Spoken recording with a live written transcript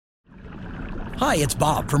Hi, it's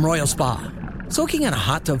Bob from Royal Spa. Soaking in a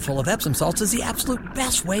hot tub full of Epsom salts is the absolute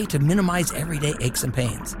best way to minimize everyday aches and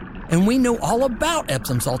pains. And we know all about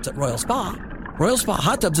Epsom salts at Royal Spa. Royal Spa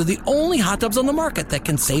hot tubs are the only hot tubs on the market that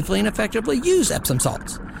can safely and effectively use Epsom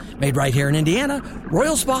salts. Made right here in Indiana,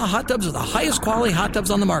 Royal Spa hot tubs are the highest quality hot tubs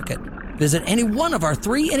on the market. Visit any one of our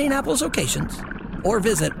 3 Indianapolis locations or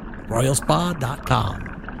visit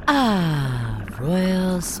royalspa.com. Ah,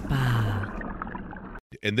 Royal Spa.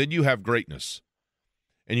 And then you have greatness.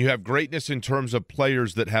 And you have greatness in terms of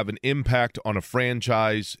players that have an impact on a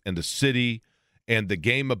franchise and a city and the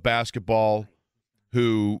game of basketball,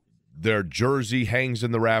 who their jersey hangs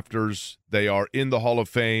in the rafters. They are in the Hall of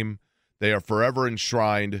Fame. They are forever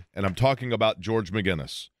enshrined. And I'm talking about George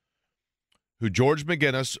McGinnis, George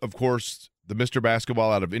McGinnis, of course, the Mr.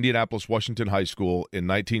 Basketball out of Indianapolis, Washington High School in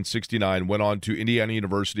 1969, went on to Indiana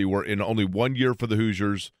University, where in only 1 year for the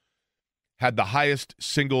Hoosiers, had the highest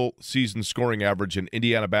single-season scoring average in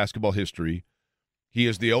Indiana basketball history. He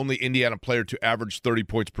is the only Indiana player to average 30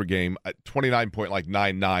 points per game.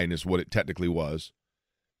 29.99 is what it technically was.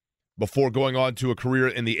 Before going on to a career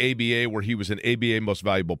in the ABA, where he was an ABA Most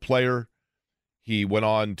Valuable Player. He went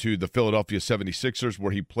on to the Philadelphia 76ers,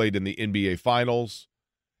 where he played in the NBA Finals.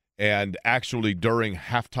 And actually, during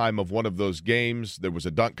halftime of one of those games, there was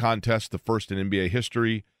a dunk contest, the first in NBA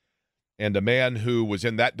history. And a man who was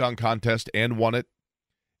in that dunk contest and won it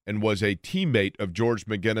and was a teammate of George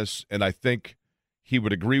McGinnis, and I think he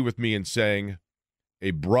would agree with me in saying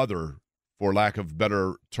a brother, for lack of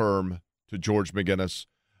better term, to George McGinnis.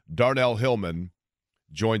 Darnell Hillman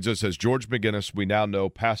joins us as George McGinnis, we now know,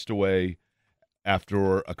 passed away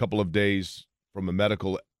after a couple of days from a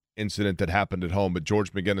medical incident that happened at home. But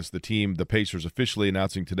George McGinnis, the team, the Pacers, officially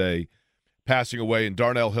announcing today, passing away. And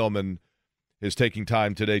Darnell Hillman is taking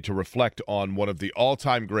time today to reflect on one of the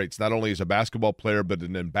all-time greats, not only as a basketball player, but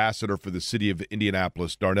an ambassador for the city of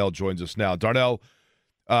Indianapolis. Darnell joins us now. Darnell,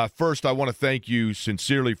 first, I want to thank you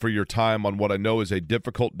sincerely for your time on what I know is a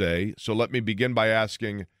difficult day. So let me begin by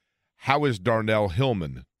asking, how is Darnell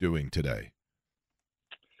Hillman doing today?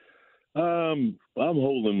 I'm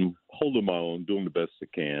holding my own, doing the best I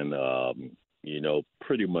can.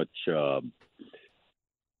 Pretty much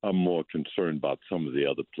I'm more concerned about some of the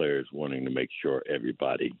other players wanting to make sure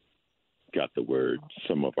everybody got the word.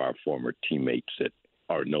 Some of our former teammates that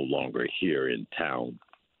are no longer here in town,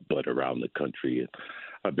 but around the country.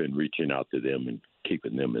 I've been reaching out to them and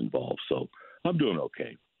keeping them involved. So I'm doing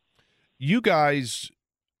okay. You guys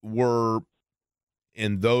were,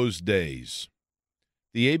 in those days,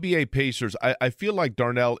 the ABA Pacers. I feel like,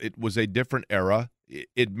 Darnell, it was a different era.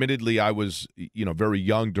 Admittedly, I was, very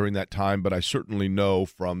young during that time, but I certainly know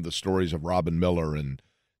from the stories of Robin Miller and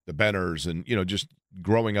the Benners and, just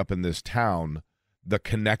growing up in this town, the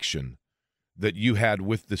connection that you had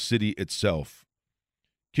with the city itself.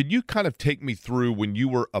 Could you kind of take me through when you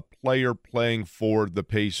were a player playing for the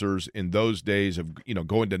Pacers in those days of,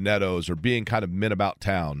 going to Netto's or being kind of men about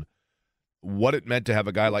town, what it meant to have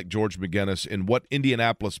a guy like George McGinnis and what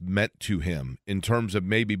Indianapolis meant to him in terms of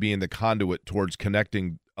maybe being the conduit towards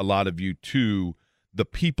connecting a lot of you to the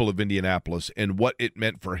people of Indianapolis and what it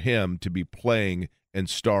meant for him to be playing and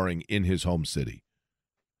starring in his home city?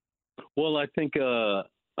 Well, I think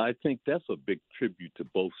that's a big tribute to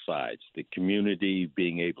both sides. The community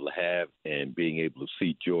being able to have and being able to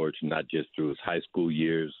see George not just through his high school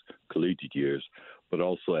years, collegiate years, but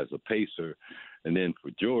also as a Pacer. And then for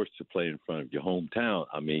George to play in front of your hometown,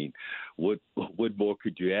 I mean, what more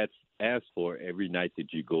could you ask for every night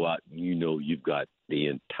that you go out and you've got the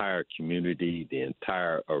entire community, the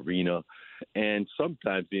entire arena, and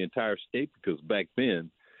sometimes the entire state, because back then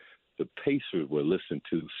the Pacers were listened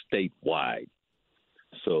to statewide.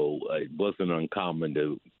 So it wasn't uncommon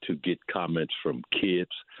to get comments from kids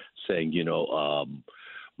saying,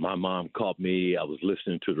 my mom called me. I was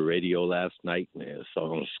listening to the radio last night, and it's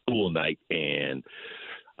on a school night, and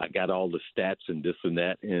I got all the stats and this and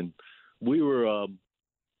that. And we were,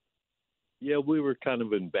 kind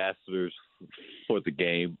of ambassadors for the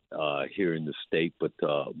game here in the state. But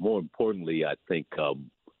more importantly, I think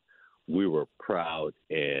we were proud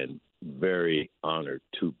and very honored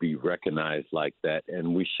to be recognized like that,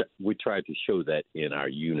 and we tried to show that in our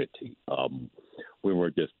unity. We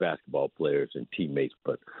weren't just basketball players and teammates,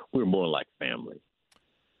 but we were more like family.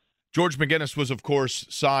 George McGinnis was, of course,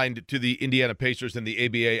 signed to the Indiana Pacers in the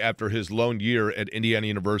ABA after his lone year at Indiana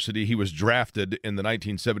University. He was drafted in the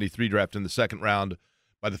 1973 draft in the second round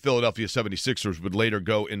by the Philadelphia 76ers, would later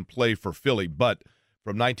go and play for Philly. But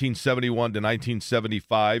from 1971 to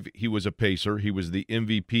 1975, he was a Pacer. He was the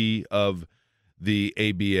MVP of the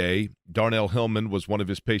ABA. Darnell Hillman was one of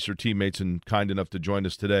his Pacer teammates and kind enough to join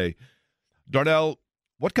us today. Darnell,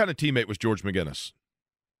 what kind of teammate was George McGinnis?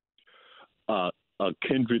 A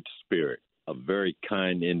kindred spirit, a very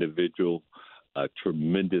kind individual, a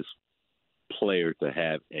tremendous player to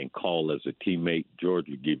have and call as a teammate. George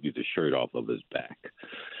would give you the shirt off of his back.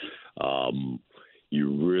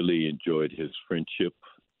 You really enjoyed his friendship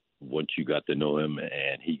once you got to know him,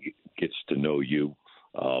 and he gets to know you.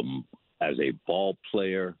 As a ball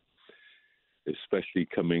player, especially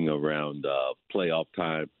coming around playoff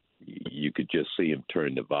time, you could just see him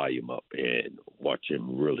turn the volume up and watch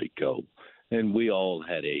him really go. And we all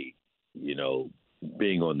had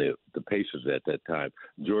being on the Pacers at that time,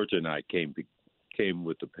 George and I came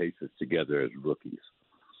with the Pacers together as rookies.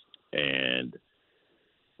 And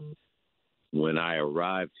when I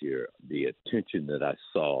arrived here, the attention that I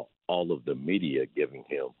saw all of the media giving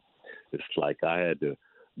him, it's like I had to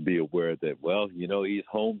be aware that, he's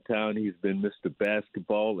hometown, he's been Mr.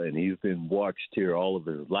 Basketball, and he's been watched here all of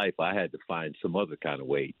his life. I had to find some other kind of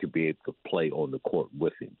way to be able to play on the court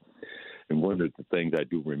with him. And one of the things I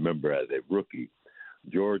do remember as a rookie,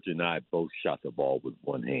 George and I both shot the ball with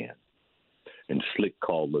one hand. And Slick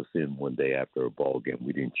called us in one day after a ball game.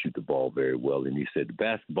 We didn't shoot the ball very well. And he said, the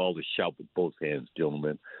basketball is shot with both hands,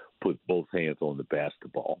 gentlemen. Put both hands on the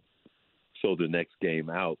basketball. So the next game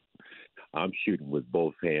out, I'm shooting with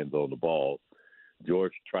both hands on the ball.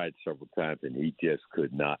 George tried several times, and he just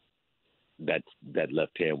could not. That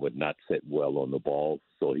left hand would not sit well on the ball.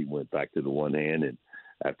 So he went back to the one hand. And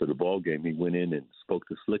after the ball game, he went in and spoke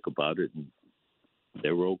to Slick about it, and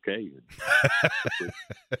they were okay.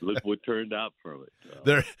 Look what turned out from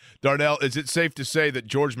it. Darnell, is it safe to say that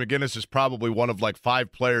George McGinnis is probably one of like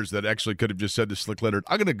 5 players that actually could have just said to Slick Leonard,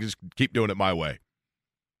 I'm going to just keep doing it my way?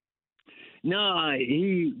 No,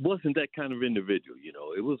 he wasn't that kind of individual.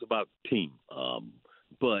 It was about team.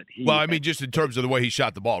 But just in terms of the way he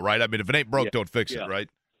shot the ball, right? I mean, if it ain't broke, don't fix it, right?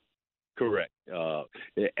 Correct.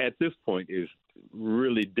 At this point, it's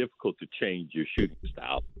really difficult to change your shooting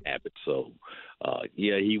style habit. So,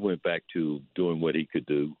 he went back to doing what he could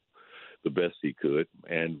do the best he could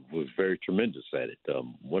and was very tremendous at it.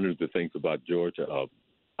 One of the things about George,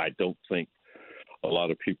 I don't think a lot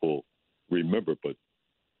of people remember, but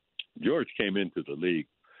George came into the league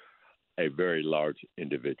a very large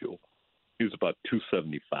individual. He was about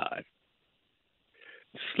 275.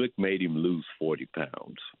 Slick made him lose 40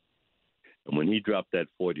 pounds. And when he dropped that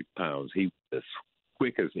 40 pounds, he was as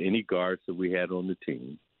quick as any guards that we had on the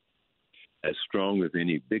team, as strong as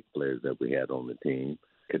any big players that we had on the team,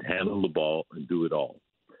 could handle the ball and do it all.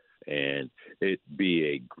 And it'd be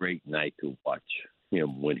a great night to watch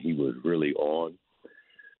him when he was really on.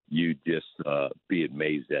 You just be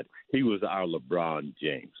amazed that he was our LeBron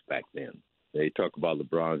James back then. They talk about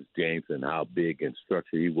LeBron James and how big and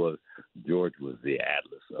structured he was. George was the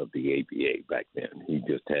Atlas of the ABA back then. He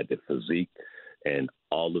just had the physique and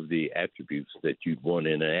all of the attributes that you'd want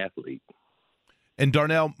in an athlete. And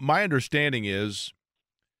Darnell, my understanding is,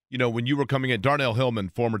 when you were coming in, Darnell Hillman,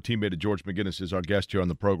 former teammate of George McGinnis, is our guest here on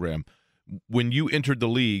the program. When you entered the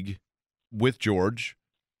league with George,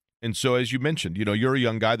 and so as you mentioned, you're a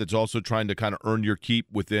young guy that's also trying to kind of earn your keep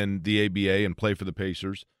within the ABA and play for the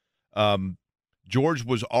Pacers. George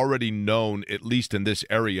was already known, at least in this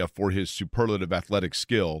area, for his superlative athletic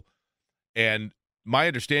skill. And my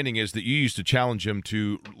understanding is that you used to challenge him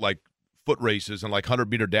to, like, foot races and, like,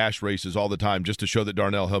 100-meter dash races all the time just to show that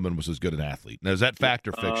Darnell Hillman was as good an athlete. Now, is that fact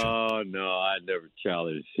or fiction? Oh, no, I never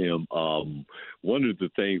challenged him. One of the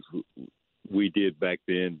things we did back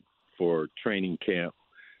then for training camp,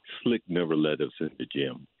 Slick never let us in the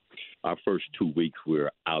gym. Our first 2 weeks, we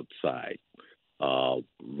were outside.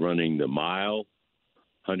 Running the mile,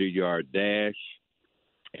 100-yard dash,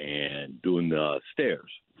 and doing the stairs.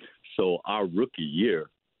 So our rookie year,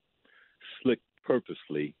 Slick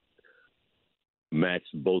purposely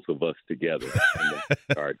matched both of us together in the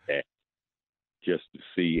yard dash just to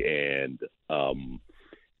see. And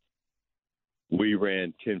we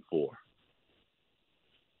ran 10-4.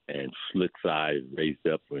 And Slick's eyes raised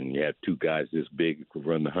up when you have two guys this big who could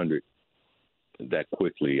run the 100 that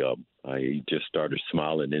quickly. He just started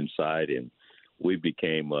smiling inside, and we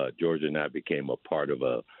became George and I became a part of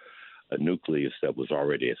a nucleus that was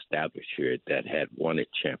already established here that had won a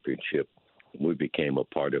championship. We became a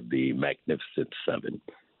part of the Magnificent Seven,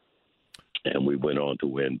 and we went on to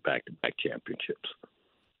win back-to-back championships.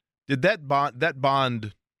 Did that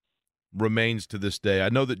bond remains to this day? I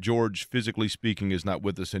know that George, physically speaking, is not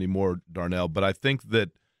with us anymore, Darnell, but I think that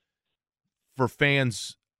for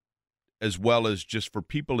fans as well as just for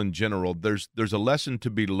people in general, there's a lesson to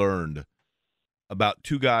be learned about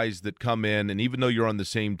two guys that come in, and even though you're on the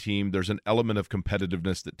same team, there's an element of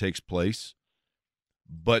competitiveness that takes place.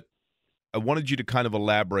 But I wanted you to kind of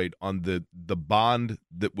elaborate on the bond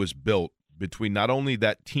that was built between not only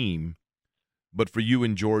that team, but for you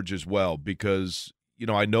and George as well, because,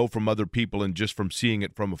 I know from other people and just from seeing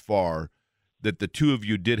it from afar that the two of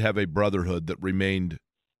you did have a brotherhood that remained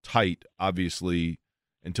tight, obviously,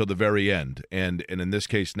 until the very end. And in this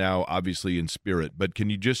case now, obviously, in spirit. But can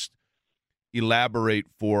you just elaborate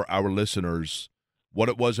for our listeners what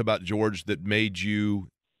it was about George that made you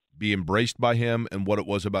be embraced by him and what it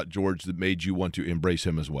was about George that made you want to embrace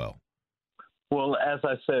him as well? Well, as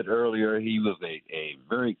I said earlier, he was a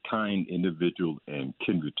very kind individual and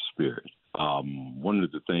kindred spirit. One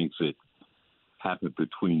of the things that happened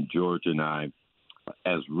between George and I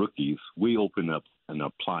as rookies, we opened up an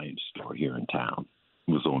appliance store here in town.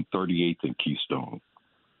 It was on 38th and Keystone.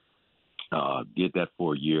 Did that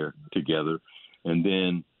for a year together. And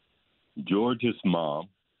then George's mom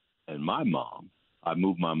and my mom, I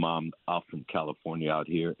moved my mom out from California out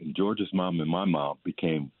here, and George's mom and my mom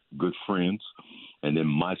became good friends. And then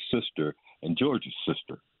my sister and George's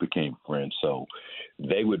sister became friends. So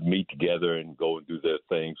they would meet together and go and do their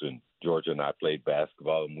things. And George and I played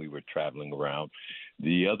basketball, and we were traveling around.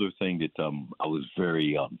 The other thing that I was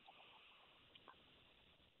very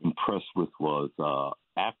impressed with was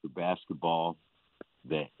after basketball,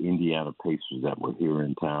 the Indiana Pacers that were here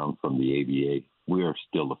in town from the ABA, we are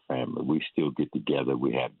still a family. We still get together.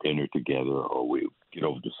 We have dinner together, or we get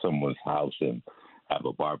over to someone's house and have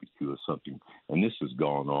a barbecue or something. And this has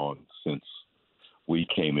gone on since we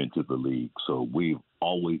came into the league. So we've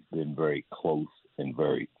always been very close and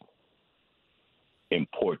very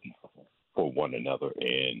important for one another.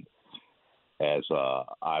 And as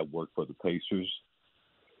I worked for the Pacers,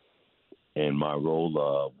 in my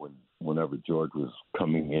role, whenever George was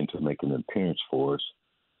coming in to make an appearance for us,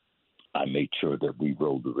 I made sure that we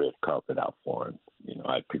rolled the red carpet out for him.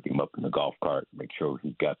 I'd pick him up in the golf cart, make sure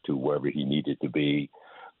he got to wherever he needed to be,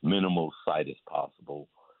 minimal sight as possible.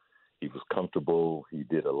 He was comfortable. He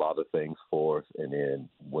did a lot of things for us. And then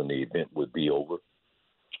when the event would be over,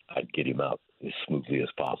 I'd get him out as smoothly as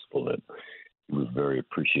possible. And he was very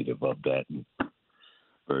appreciative of that and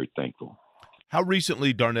very thankful. How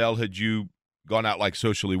recently, Darnell, had you gone out like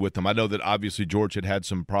socially with him? I know that obviously George had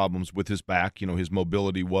some problems with his back. His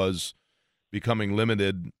mobility was becoming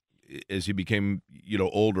limited as he became,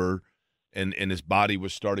 older, and his body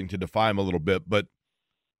was starting to defy him a little bit. But,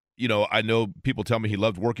 I know people tell me he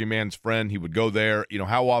loved Working Man's Friend. He would go there.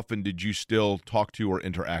 How often did you still talk to or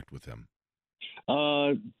interact with him?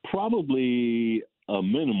 Probably a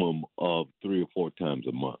minimum of 3 or 4 times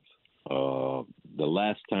a month. The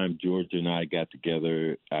last time George and I got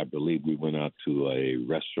together, I believe we went out to a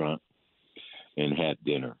restaurant and had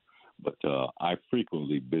dinner. But I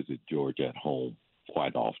frequently visit George at home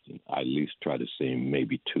quite often. I at least try to see him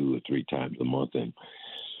maybe 2 or 3 times a month, and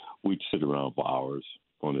we'd sit around for hours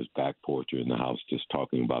on his back porch or in the house just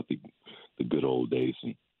talking about the good old days.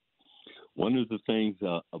 And one of the things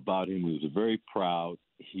about him, he was very proud.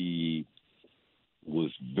 He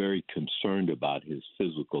was very concerned about his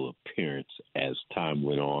physical appearance as time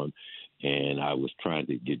went on, and I was trying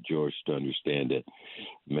to get George to understand that,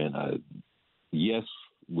 man, yes,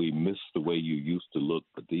 we miss the way you used to look,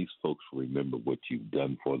 but these folks remember what you've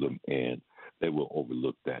done for them, and they will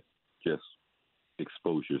overlook that. Just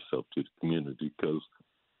expose yourself to the community, because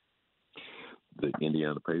the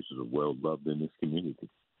Indiana Pacers are well loved in this community.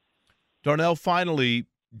 Darnell, finally,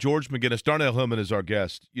 George McGinnis. Darnell Hillman is our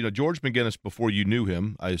guest. George McGinnis, before you knew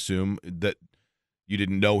him, I assume that you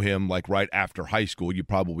didn't know him like right after high school. You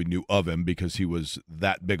probably knew of him because he was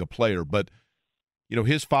that big a player. But,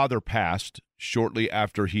 his father passed shortly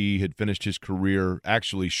after he had finished his career,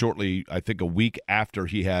 actually shortly, I think a week after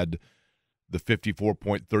he had the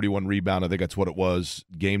 54.31 rebound, I think that's what it was,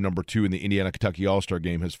 game number 2 in the Indiana-Kentucky All-Star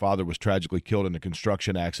game. His father was tragically killed in a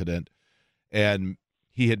construction accident. And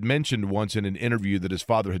he had mentioned once in an interview that his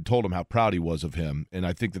father had told him how proud he was of him. And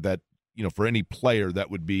I think that, for any player, that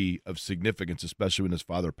would be of significance, especially when his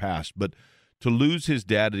father passed. But to lose his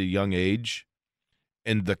dad at a young age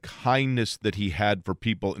and the kindness that he had for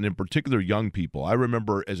people, and in particular young people. I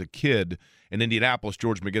remember as a kid in Indianapolis,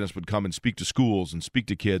 George McGinnis would come and speak to schools and speak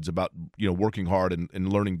to kids about, working hard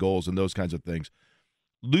and learning goals and those kinds of things.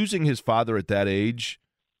 Losing his father at that age,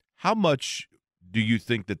 how much do you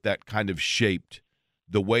think that kind of shaped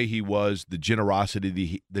the way he was, the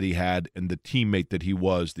generosity that he had, and the teammate that he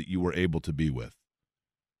was that you were able to be with?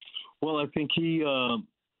 Well, I think he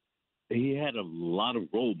had a lot of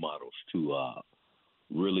role models to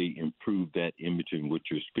really improve that image in what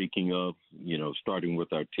you're speaking of, starting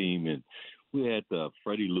with our team. And we had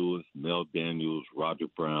Freddie Lewis, Mel Daniels, Roger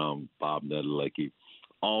Brown, Bob Nedelecki,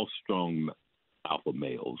 all strong alpha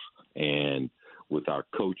males. And with our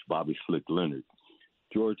coach, Bobby Slick Leonard,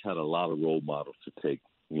 George had a lot of role models to take,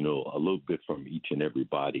 a little bit from each and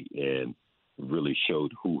everybody, and really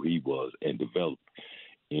showed who he was and developed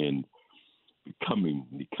in becoming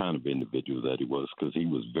the kind of individual that he was, because he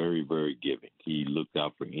was very, very giving. He looked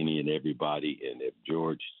out for any and everybody, and if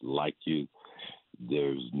George liked you,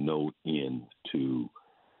 there's no end to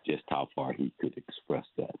just how far he could express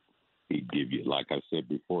that. He'd give you, like I said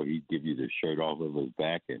before, he'd give you the shirt off of his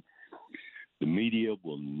back, and the media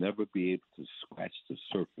will never be able to scratch the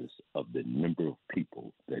surface of the number of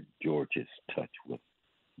people that George has touched with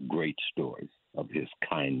great stories of his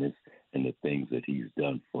kindness and the things that he's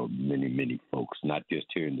done for many, many folks, not just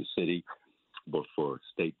here in the city, but for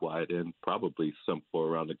statewide and probably some for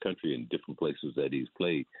around the country in different places that he's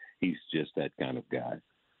played. He's just that kind of guy,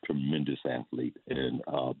 tremendous athlete, and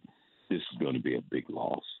this is going to be a big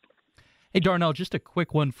loss. Hey, Darnell, just a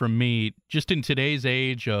quick one from me. Just in today's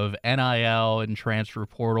age of NIL and transfer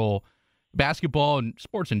portal, basketball and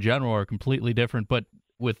sports in general are completely different, but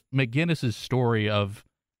with McGinnis's story of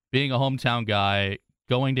being a hometown guy,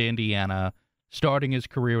 going to Indiana, starting his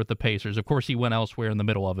career with the Pacers. Of course, he went elsewhere in the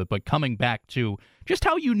middle of it, but coming back to just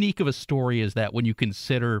how unique of a story is that when you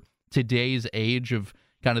consider today's age of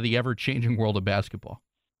kind of the ever-changing world of basketball?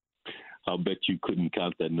 I'll bet you couldn't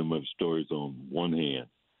count that number of stories on one hand.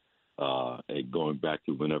 And going back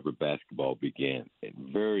to whenever basketball began,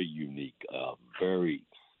 very unique, very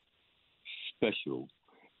special,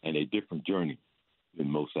 and a different journey than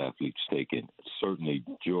most athletes take. And certainly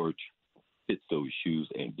George fits those shoes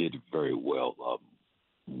and did it very well.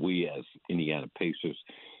 We as Indiana Pacers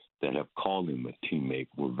that have called him a teammate,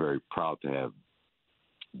 we're very proud to have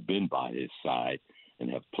been by his side and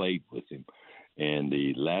have played with him. And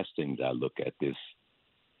the last thing that I look at this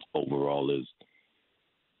overall is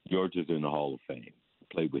George is in the Hall of Fame.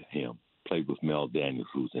 Played with him. Played with Mel Daniels,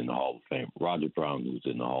 who's in the Hall of Fame. Roger Brown, who's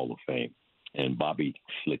in the Hall of Fame. And Bobby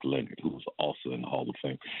Slick Leonard, who's also in the Hall of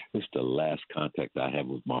Fame. It's the last contact I have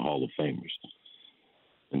with my Hall of Famers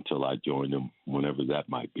until I join them, whenever that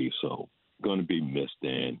might be. So going to be missed,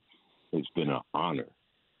 and it's been an honor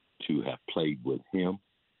to have played with him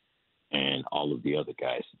and all of the other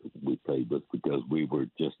guys we played with, because we were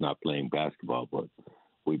just not playing basketball, but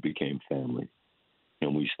we became family.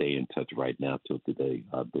 And we stay in touch right now till today.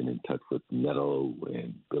 I've been in touch with Neto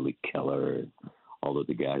and Billy Keller and all of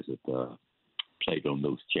the guys that played on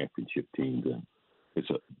those championship teams. And it's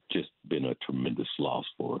just been a tremendous loss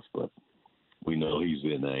for us. But we know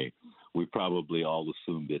we probably all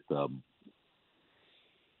assumed that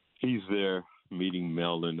he's there meeting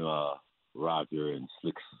Mel and Roger and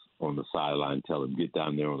Slicks on the sideline, tell him, get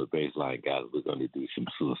down there on the baseline, guys. We're going to do some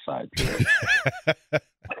suicide drills.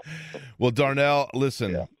 Well, Darnell,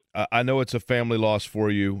 listen, I know it's a family loss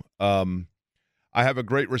for you. I have a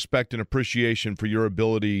great respect and appreciation for your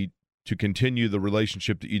ability to continue the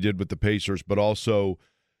relationship that you did with the Pacers, but also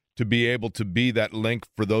to be able to be that link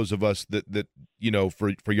for those of us that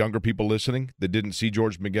for younger people listening that didn't see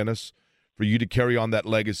George McGinnis, for you to carry on that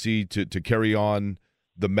legacy, to carry on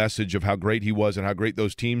the message of how great he was and how great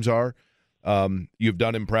those teams are. You've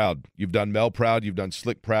done him proud. You've done Mel proud. You've done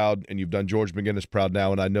Slick proud, and you've done George McGinnis proud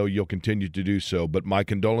now, and I know you'll continue to do so. But my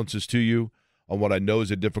condolences to you on what I know is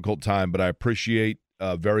a difficult time, but I appreciate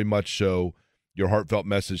very much so your heartfelt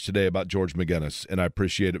message today about George McGinnis, and I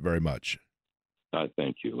appreciate it very much. I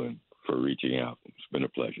thank you, Lynn, for reaching out. It's been a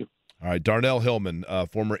pleasure. All right, Darnell Hillman,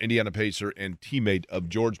 former Indiana Pacer and teammate of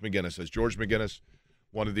George McGinnis. As George McGinnis,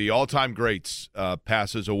 one of the all-time greats,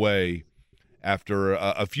 passes away after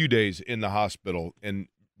a few days in the hospital. And,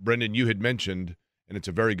 Brendan, you had mentioned, and it's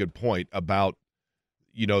a very good point, about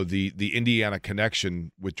the Indiana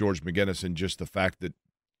connection with George McGinnis and just the fact that,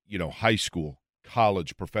 high school,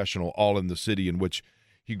 college, professional, all in the city in which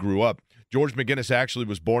he grew up. George McGinnis actually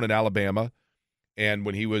was born in Alabama, and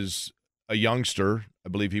when he was a youngster, I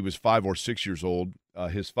believe he was 5 or 6 years old,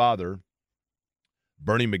 his father,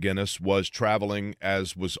 Bernie McGinnis, was traveling,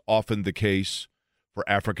 as was often the case for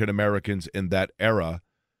African Americans in that era,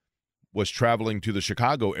 was traveling to the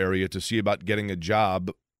Chicago area to see about getting a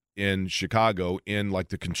job in Chicago in like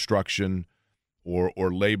the construction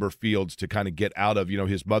or labor fields to kind of get out of,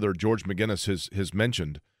 his mother, George McGinnis, has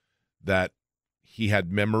mentioned that he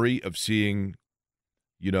had memory of seeing,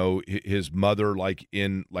 his mother like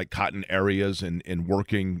in like cotton areas and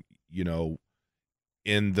working,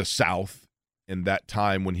 in the South in that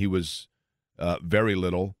time when he was very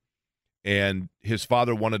little. And his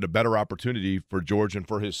father wanted a better opportunity for George and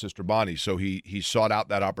for his sister Bonnie. So he sought out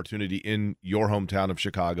that opportunity in your hometown of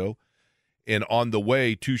Chicago. And on the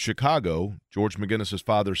way to Chicago, George McGinnis's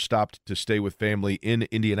father stopped to stay with family in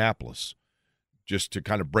Indianapolis just to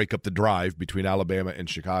kind of break up the drive between Alabama and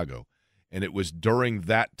Chicago. And it was during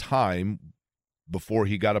that time, before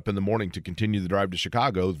he got up in the morning to continue the drive to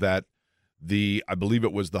Chicago, that I believe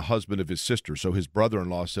it was the husband of his sister, so his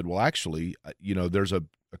brother-in-law said, well, actually, there's a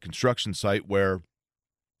construction site where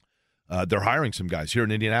they're hiring some guys here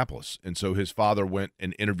in Indianapolis. And so his father went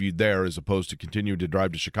and interviewed there as opposed to continuing to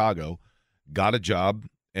drive to Chicago, got a job,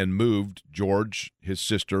 and moved George, his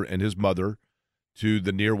sister, and his mother to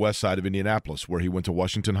the near west side of Indianapolis, where he went to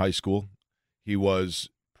Washington High School. He was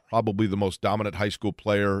probably the most dominant high school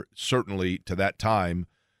player, certainly to that time.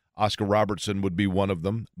 Oscar Robertson would be one of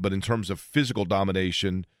them. But in terms of physical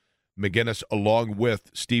domination, McGinnis, along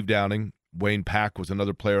with Steve Downing, Wayne Pack was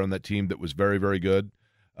another player on that team that was very, very good.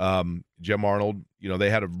 Jim Arnold, they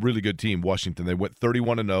had a really good team, Washington. They went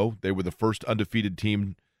 31-0. They were the first undefeated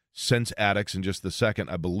team since Attucks, and just the second,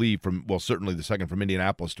 I believe, certainly the second from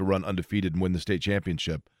Indianapolis to run undefeated and win the state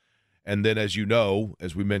championship. And then, as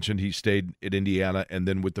we mentioned, he stayed at Indiana and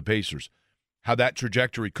then with the Pacers. How that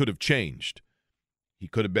trajectory could have changed. He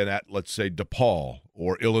could have been at, let's say, DePaul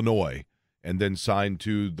or Illinois and then signed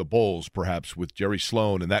to the Bulls, perhaps, with Jerry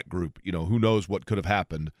Sloan and that group. Who knows what could have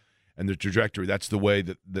happened. And the trajectory, that's the way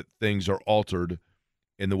that things are altered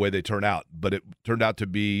in the way they turn out. But it turned out to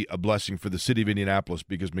be a blessing for the city of Indianapolis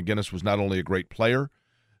because McGinnis was not only a great player,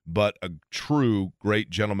 but a true great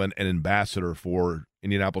gentleman and ambassador for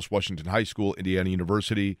Indianapolis Washington High School, Indiana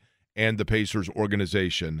University, and the Pacers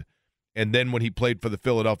organization. And then when he played for the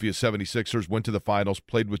Philadelphia 76ers, went to the finals,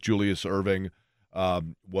 played with Julius Erving,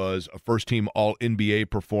 was a first-team All-NBA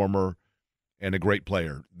performer, and a great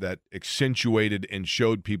player that accentuated and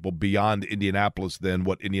showed people beyond Indianapolis then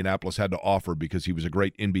what Indianapolis had to offer because he was a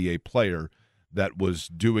great NBA player that was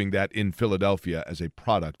doing that in Philadelphia as a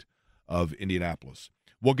product of Indianapolis.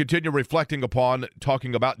 We'll continue reflecting upon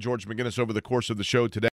talking about George McGinnis over the course of the show today.